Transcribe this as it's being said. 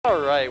All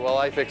right, well,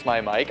 I fixed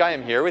my mic. I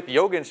am here with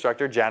yoga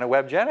instructor Jana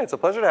Webb. Jana, it's a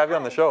pleasure to have you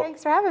on the show.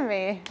 Thanks for having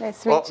me.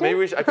 Nice to meet you. Maybe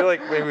we should, I feel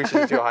like maybe we should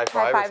just do a high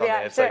five or something.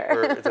 Yeah, It's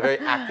sure. like it's a very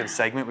active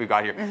segment we've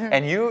got here.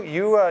 And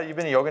you've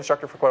been a yoga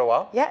instructor for quite a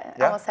while? Yeah,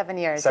 almost 7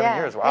 years. 7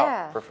 years,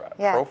 wow.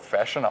 Yeah.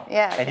 Professional.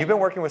 Yeah. And you've been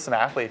working with some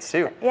athletes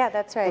too. Yeah,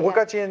 that's right. What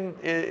got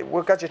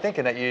you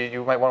thinking that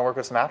you might want to work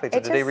with some athletes?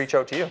 Did they reach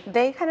out to you?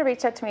 They kind of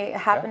reached out to me. It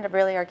happened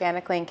really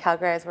organically in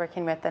Calgary. I was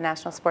working with the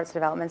National Sports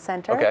Development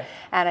Center. Okay.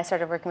 And I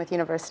started working with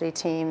university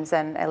teams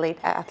and elite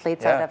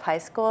athletes out of high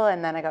school.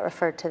 And then I got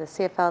referred to the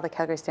CFL, the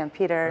Calgary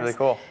Stampeders. Really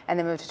cool. And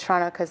then moved to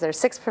Toronto because there's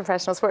 6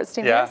 professional sports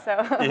teams here.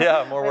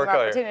 So more work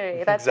out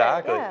here. That's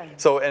exactly. Right, yeah.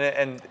 So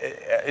and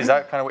is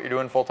that kind of what you're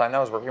doing full time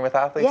now? Is working with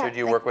athletes, or do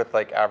you work with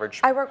like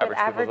average? I work with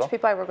average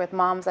people. I work with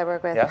moms. I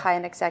work with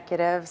high-end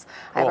executives.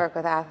 Cool. I work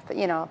with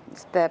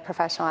the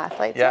professional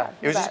athletes. Yeah,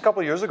 it was just a couple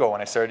of years ago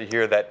when I started to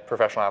hear that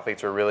professional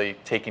athletes are really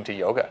taking to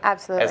yoga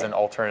as an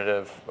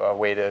alternative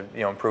way to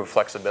improve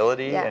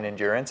flexibility and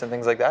endurance and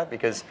things like that.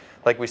 Because,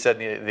 like we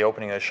said in the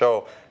opening of the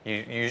show,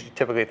 you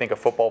typically think of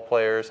football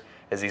players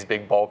as these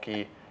big,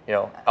 bulky,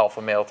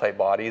 alpha male type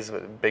bodies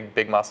with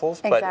big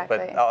muscles.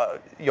 Exactly.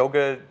 But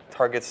yoga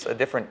targets a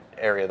different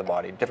area of the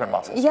body, different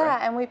muscles. Yeah,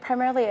 right? and we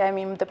primarily,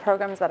 the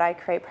programs that I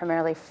create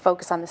primarily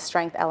focus on the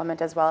strength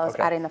element as well as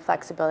adding the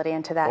flexibility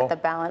into that, the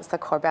balance, the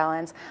core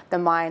balance, the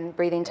mind,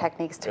 breathing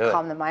techniques to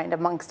calm the mind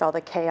amongst all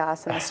the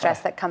chaos and the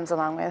stress that comes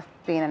along with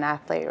being an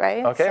athlete,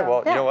 right? Okay,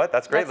 so, you know what?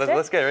 That's great.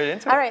 Let's get right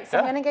into it. All right, so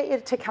I'm going to get you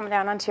to come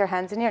down onto your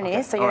hands and your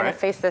knees. So you're going to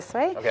face this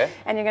way. Okay.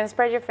 And you're going to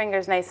spread your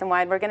fingers nice and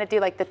wide. We're going to do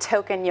like the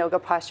token yoga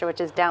posture,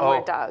 which is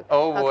downward dog.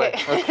 Oh boy.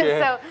 Okay.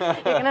 So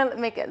you're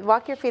going to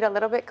walk your feet a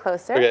little bit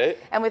closer. Okay.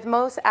 And with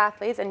most athletes,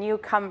 and you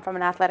come from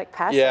an athletic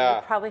past, so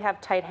you probably have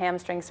tight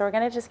hamstrings. So we're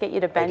going to just get you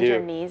to bend your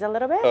knees a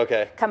little bit.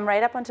 Okay. Come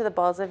right up onto the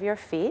balls of your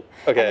feet.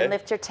 Okay. And then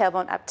lift your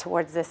tailbone up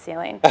towards the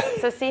ceiling.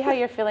 So see how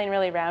you're feeling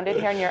really rounded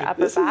here in your upper back?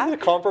 This is a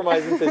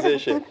compromising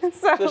position,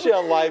 especially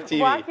on live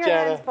TV. Walk your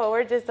hands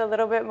forward just a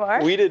little bit more.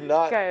 We did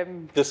not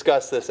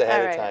discuss this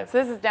ahead of time.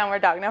 So this is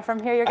downward dog. Now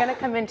from here, you're going to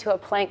come into a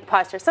plank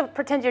posture. So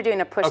pretend you're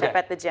doing a push-up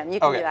at the gym. You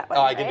can do that one.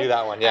 Oh, I can do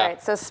that one, yeah. All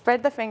right, so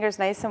spread the fingers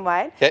nice and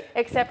wide. Okay.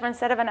 Except for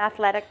instead of an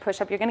athletic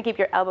push-up, you're going to keep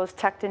your elbows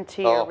tucked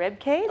into your rib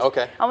cage.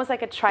 Okay. Almost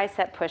like a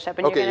tricep push-up.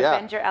 And you're going to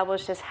bend your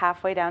elbows just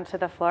halfway down to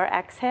the floor.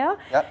 Exhale.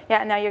 Yep. Yeah,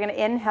 and now you're going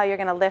to inhale. You're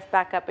going to lift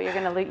back up, but you're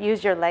going to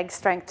use your leg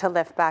strength to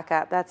lift back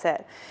up. That's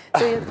it.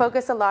 So you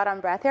focus a lot on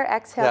breath here.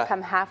 Exhale,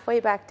 come halfway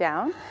back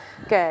down.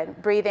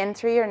 Good. Breathe in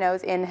through your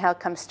nose. Inhale,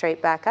 come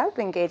straight back up.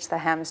 Engage the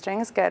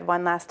hamstrings. Good.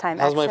 One last time.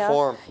 How's Exhale. my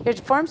form? Your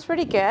form's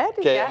pretty good.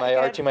 Okay, am I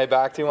arching my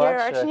back too much? You're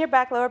arching your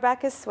back. Lower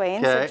back is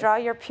swaying. So draw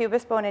your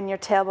pubis bone and your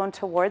tailbone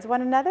towards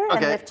one another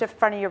and lift your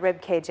front of your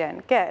rib cage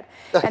in. Good.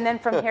 And then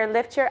from here,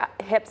 lift your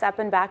hips up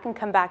and back and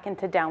come back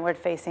into downward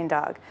facing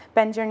dog.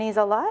 Bend your knees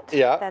a lot.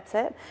 Yeah. That's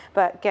it.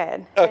 But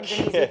good. Bend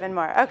your knees even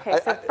more. Okay,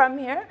 so from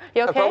here,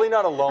 you okay? I'm probably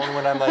not alone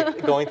when I'm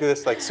like going through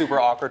this like super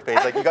awkward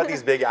phase. Like you got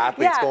these big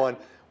athletes going,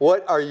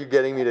 what are you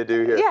getting me to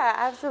do here? Yeah,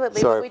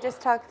 absolutely. Sorry. We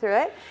just talked through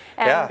it.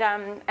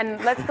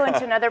 And let's go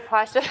into another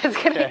posture that's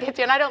going to get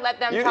you. And I don't let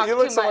them talk too much. You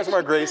look so much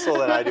more graceful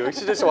than I do. We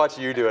should just watch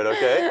you do it,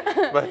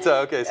 okay? But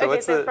okay, so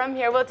what's so from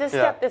here, we'll just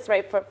step this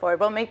right foot forward.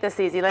 We'll make this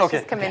easy. Let's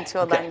just come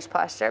into a lunge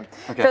posture.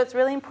 So it's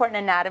really important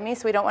anatomy,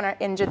 so we don't want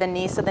to injure the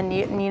knee, so the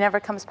knee never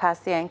comes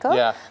past the ankle.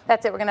 Yeah.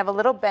 That's it. We're going to have a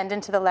little bend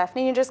into the left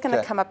knee. You're just going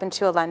to come up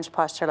into a lunge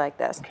posture like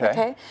this.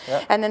 Okay?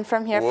 And then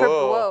from here,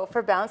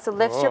 for balance, so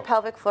lift your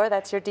pelvic floor.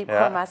 That's your deep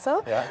core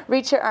muscle.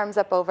 Reach your arms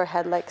up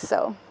overhead like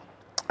so.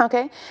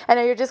 Okay, and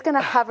now you're just going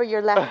to hover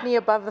your left knee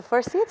above the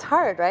floor. See, it's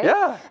hard, right?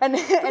 Yeah. And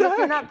if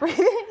you're not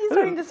breathing, you're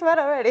starting to sweat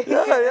already.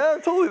 Yeah,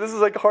 totally. This is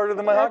like harder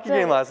than my hockey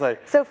game last night.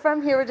 So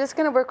from here, we're just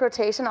going to work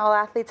rotation. All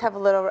athletes have a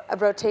little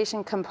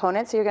rotation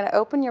component. So you're going to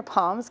open your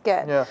palms.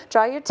 Good. Yeah.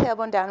 Draw your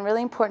tailbone down.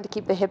 Really important to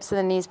keep the hips and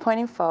the knees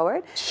pointing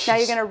forward. Now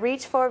you're going to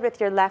reach forward with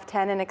your left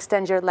hand and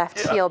extend your left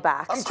heel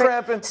back. I'm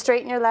cramping.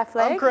 Straighten your left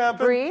leg. I'm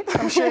cramping. Breathe.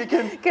 I'm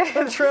shaking. Good.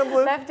 I'm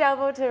trembling. Left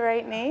elbow to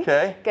right knee.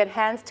 Okay. Good.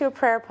 Hands to a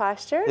prayer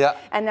posture. Yeah.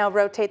 And now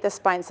rotate the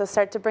spine. So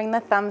start to bring the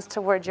thumbs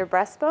towards your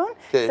breastbone.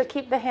 Okay. So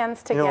keep the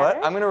hands together. You know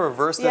what? I'm going to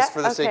reverse this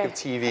for the sake of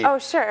TV. Oh,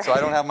 sure. So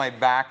I don't have my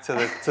back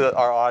to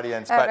our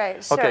audience. All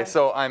right, sure. Okay,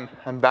 so I'm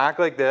back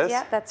like this.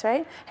 Yeah, that's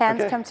right.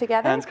 Hands come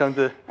together. Hands come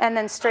to. And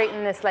then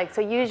straighten this leg.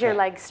 So use your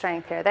leg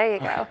strength here. There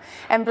you go.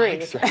 And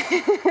breathe.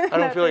 I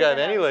don't feel like I have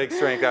any leg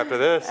strength after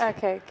this.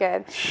 Okay,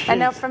 good. And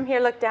now from here,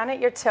 look down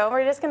at your toe.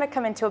 We're just going to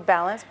come into a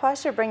balance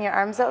posture. Bring your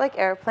arms out like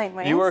airplane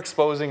wings. You are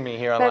exposing me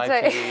here on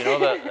live TV. You know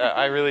that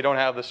I really don't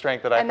have the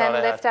strength that I thought I had. And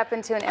then lift up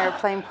into an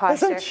airplane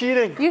posture. I'm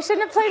cheating. You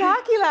shouldn't have played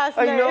hockey last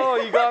night. I know,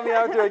 you got me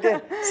out there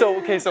again. So,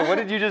 okay, so what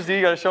did you just do?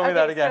 You got to show me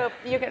that again.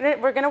 So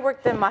we're going to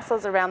work the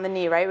muscles around the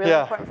knee, right? Really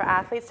important for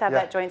athletes to have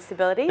that joint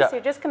stability. So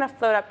you're just going to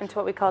float up into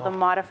what we call the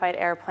modified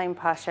airplane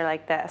posture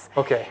like this.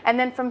 Okay. And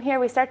then from here,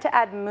 we start to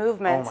add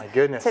movement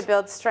to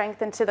build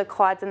strength into the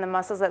quads and the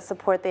muscles that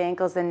support the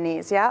ankles and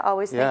knees,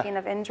 Always thinking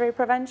of injury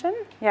prevention?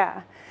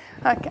 Yeah.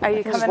 Okay. Are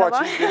you coming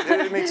along?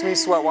 It makes me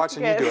sweat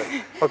watching you do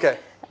it. Okay.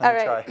 Let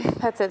me try.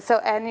 That's it. So,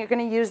 and you're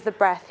going to use the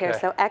breath here.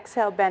 So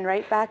exhale, bend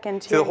right back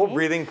into your the whole knee.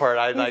 breathing part,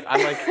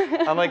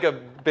 I'm like a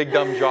big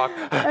dumb jock.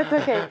 That's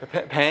okay.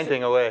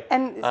 Panting away.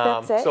 And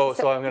that's it. So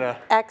I'm going to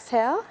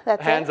exhale.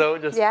 That's hands it.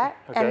 out. Just, yeah.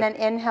 Okay. And then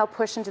inhale,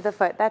 push into the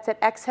foot. That's it.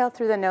 Exhale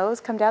through the nose,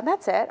 come down.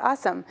 That's it.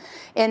 Awesome.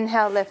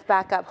 Inhale, lift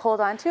back up.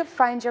 Hold on to it.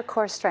 Find your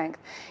core strength.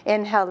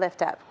 Inhale,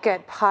 lift up.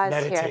 Good. Pause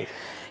Meditate. here.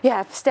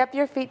 Yeah, step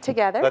your feet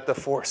together. Let the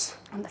force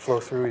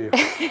flow through you.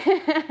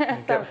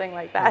 Something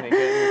like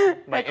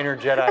that. My inner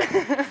Jedi.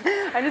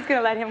 I'm just going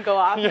to let him go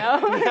off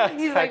now. Yeah,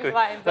 He's exactly. like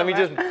flying Let me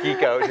just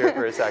geek out here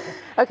for a second.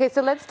 Okay,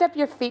 so let's step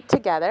your feet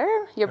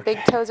together. Your big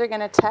toes are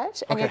going to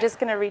touch, and you're just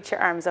going to reach your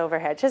arms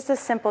overhead. Just a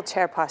simple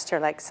chair posture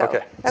like so.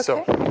 Okay.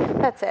 So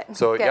that's it.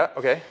 So Good. yeah,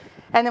 okay.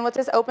 And then we'll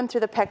just open through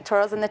the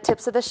pectorals and the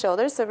tips of the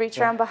shoulders. So reach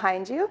around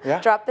behind you.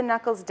 Yeah. Drop the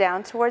knuckles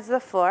down towards the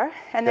floor.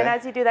 And then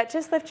as you do that,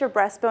 just lift your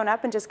breastbone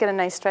up and just get a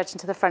nice stretch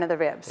into the front of the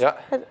ribs. Yeah.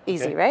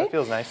 Easy, right? That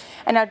feels nice.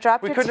 And now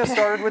drop your... We couldn't have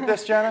started with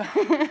this, Jana?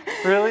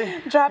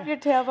 Really? Drop your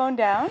tailbone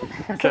down.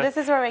 Okay. So this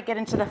is where we get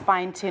into the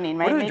fine tuning,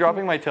 right? What does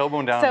dropping my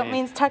tailbone down So mean? it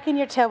means tucking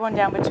your tailbone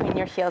down between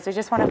your heels. We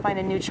just want to find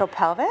a neutral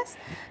pelvis.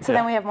 So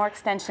then we have more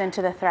extension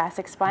into the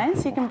thoracic spine,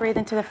 so you can breathe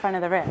into the front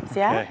of the ribs,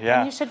 yeah? Okay, yeah.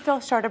 And you should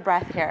feel short of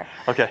breath here.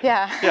 Okay.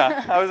 Yeah. Yeah,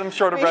 I'm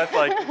short of breath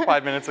like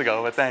 5 minutes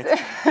ago, but thanks.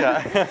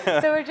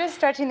 Yeah. So we're just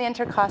stretching the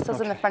intercostals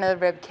in the front of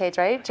the rib cage,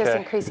 right? Just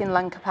increasing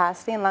lung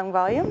capacity and lung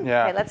volume.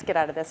 Yeah. Okay, let's get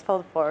out of this.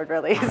 Fold forward,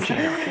 release.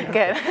 Okay.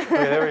 Good. Okay,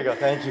 there we go.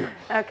 Thank you.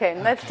 Okay,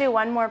 let's do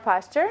one more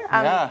posture.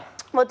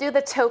 We'll do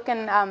the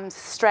token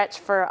stretch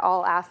for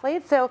all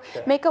athletes. So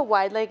make a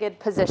wide-legged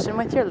position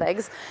with your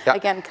legs. Yeah.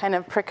 Again, kind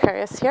of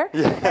precarious here.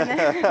 Yeah. And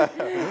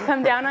then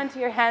come down onto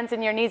your hands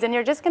and your knees, and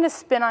you're just going to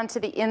spin onto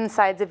the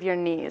insides of your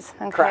knees.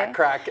 Okay?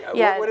 Crack.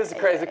 Yeah. What is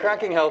it? Is it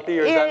cracking healthy,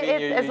 or does that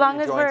mean as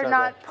long as we're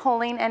not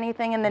pulling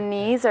anything in the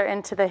knees or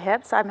into the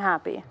hips, I'm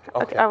happy.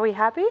 Okay. Are we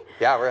happy?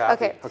 Yeah, we're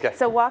happy. Okay.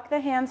 So walk the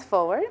hands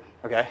forward.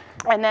 Okay.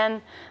 And then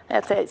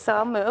that's it. So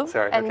I'll move.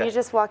 Sorry, and you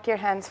just walk your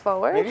hands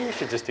forward. Maybe we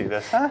should just do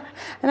this, huh?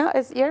 No,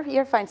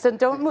 you're fine. So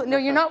don't move. No,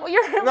 you're not.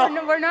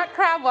 We're not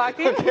crab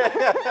walking.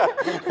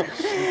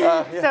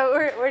 So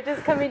we're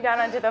just coming down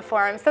onto the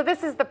forearms. So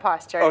this is the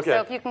posture. Okay.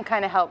 So if you can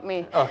kind of help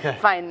me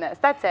find this,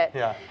 that's it.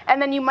 Yeah.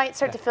 And then you might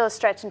start to feel a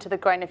stretch into the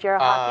groin. If you're a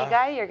hockey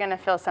guy, you're gonna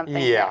feel something.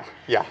 Yeah.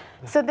 Here.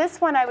 So this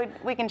one,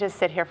 we can just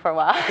sit here for a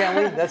while. Can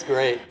we? That's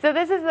great. So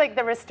this is like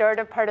the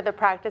restorative part of the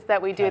practice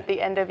that we do at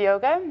the end of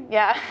yoga.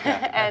 Yeah.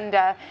 And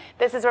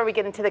this is where we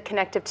get into the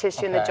connective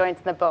tissue and the joints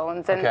and the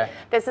bones. And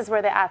this is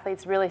where the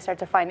athletes really start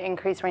to find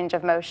increased range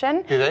of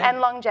motion and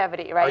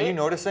longevity, right? Are you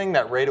noticing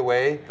that right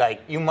away?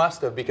 Like, you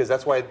must have, because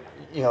that's why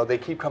they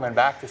keep coming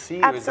back to see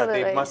you. Absolutely.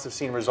 Is that they must have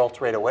seen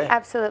results right away.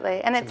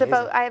 Absolutely. And it's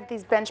about, I have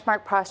these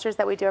benchmark postures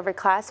that we do every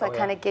class, so I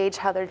kind of gauge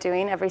how they're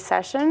doing every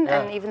session.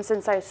 Yeah. And even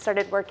since I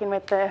started working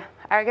with the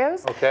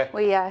Argos,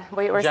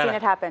 we're seeing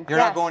it happen. You're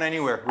not going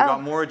anywhere. We've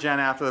got more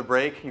Jana after the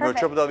break. You go to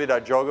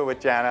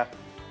www.JogawithJana.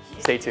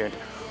 Stay tuned.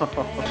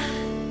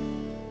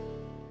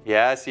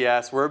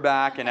 Yes, we're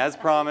back, and as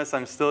promised,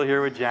 I'm still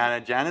here with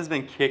Jana. Jana's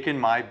been kicking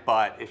my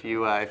butt. If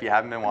you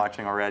haven't been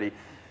watching already,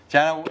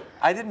 Jana,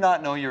 I did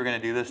not know you were going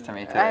to do this to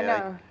me today. I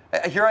know.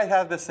 Here I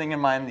have this thing in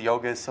mind. The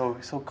yoga is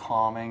so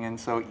calming and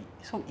so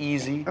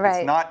easy. Right.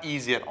 It's not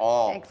easy at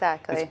all.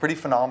 Exactly. It's pretty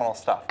phenomenal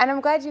stuff. And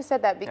I'm glad you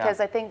said that, because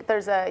I think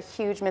there's a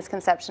huge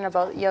misconception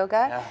about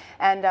yoga. Yeah.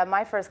 And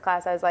my first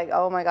class, I was like,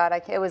 oh my God,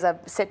 it was a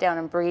sit down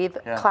and breathe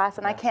class,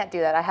 and I can't do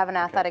that. I have an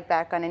athletic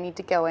background. I need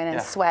to go in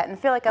and sweat and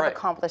feel like I've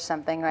accomplished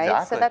something, right?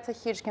 Exactly. So that's a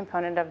huge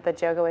component of the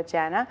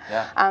JogawithJana.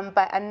 Yeah.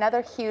 But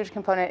another huge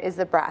component is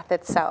the breath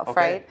itself,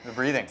 right? The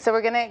breathing. So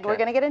we're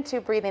gonna get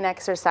into breathing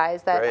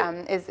exercise that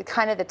is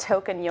kind of the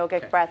token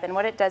yogic breath, and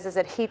what it does is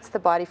it heats the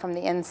body from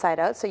the inside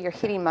out. So you're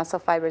heating muscle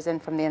fibers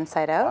in from the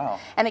inside out. Wow.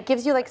 And it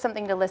gives you like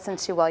something to listen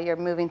to while you're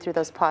moving through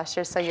those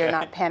postures, so you're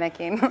not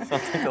panicking.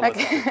 Something to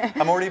listen to.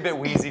 I'm already a bit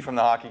wheezy from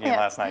the hockey game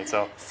last night,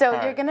 so. So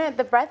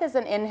the breath is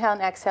an inhale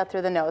and exhale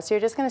through the nose. So you're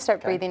just gonna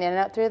start breathing in and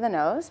out through the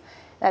nose.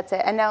 That's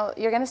it. And now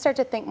you're gonna start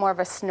to think more of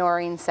a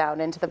snoring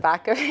sound into the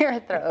back of your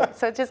throat.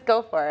 So just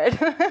go for it.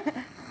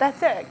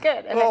 That's it,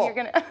 good. And then you're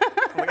gonna.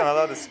 Am I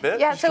allowed to spit?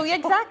 Yeah, so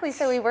exactly.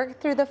 So we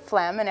work through the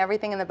phlegm and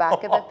everything in the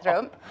back of the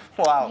throat.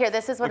 Wow. Here,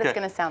 this is what it's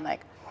gonna sound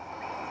like.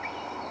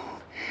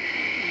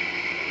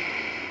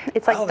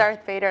 It's like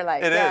Darth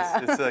Vader-like. It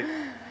is. It's like,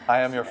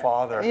 I am your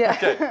father. Yeah.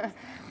 Okay.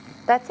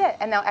 That's it.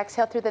 And now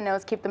exhale through the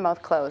nose, keep the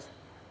mouth closed.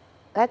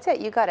 That's it,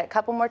 you got it.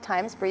 Couple more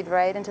times, breathe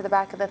right into the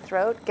back of the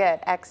throat. Good,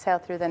 exhale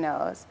through the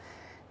nose.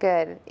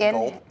 Good.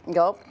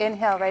 Gulp.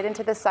 Inhale right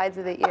into the sides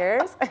of the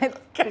ears.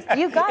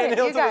 You got it.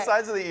 Inhale to the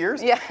sides of the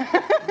ears? Yeah.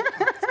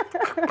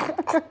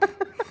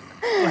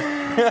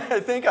 I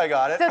think I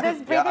got it. So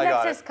this breathing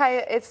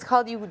exercise, it's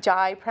called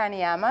Ujjayi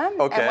Pranayama.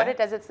 Okay. And what it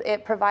does,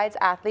 it provides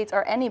athletes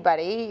or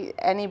anybody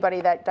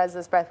that does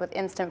this breath with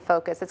instant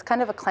focus. It's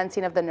kind of a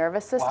cleansing of the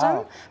nervous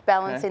system,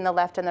 balancing the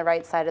left and the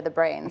right side of the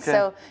brain.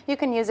 So you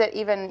can use it,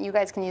 even you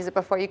guys can use it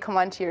before you come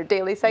onto your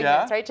daily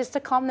segments, right? Just to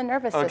calm the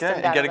nervous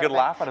system down. And get a good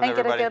laugh out of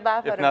everybody. And get a good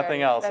laugh out of everybody. If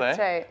nothing else, That's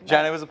right.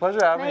 Jana, it was a pleasure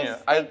having you.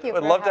 I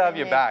would love to have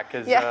you back,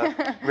 because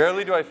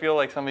rarely do I feel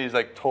like somebody's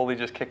like totally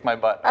just kicked my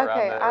butt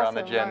around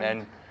the gym.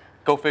 And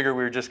go figure,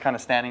 we were just kind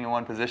of standing in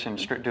one position,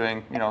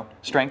 doing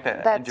strength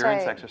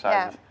endurance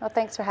exercises. Yeah. Well,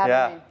 thanks for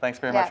having me. Thanks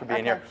very much for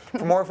being here.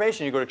 For more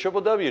information, you go to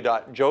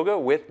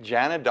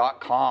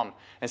www.JogawithJana.com.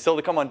 And still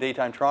to come on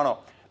Daytime Toronto,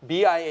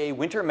 BIA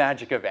Winter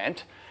Magic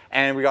event.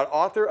 And we got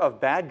author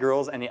of Bad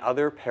Girls and the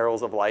Other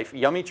Perils of Life,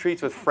 Yummy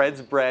Treats with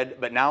Fred's Bread.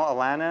 But now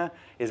Alana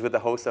is with the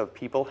host of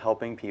People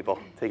Helping People.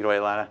 Take it away,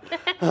 Alana.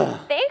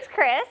 Thanks,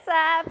 Chris.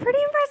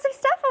 Pretty impressive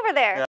stuff over there.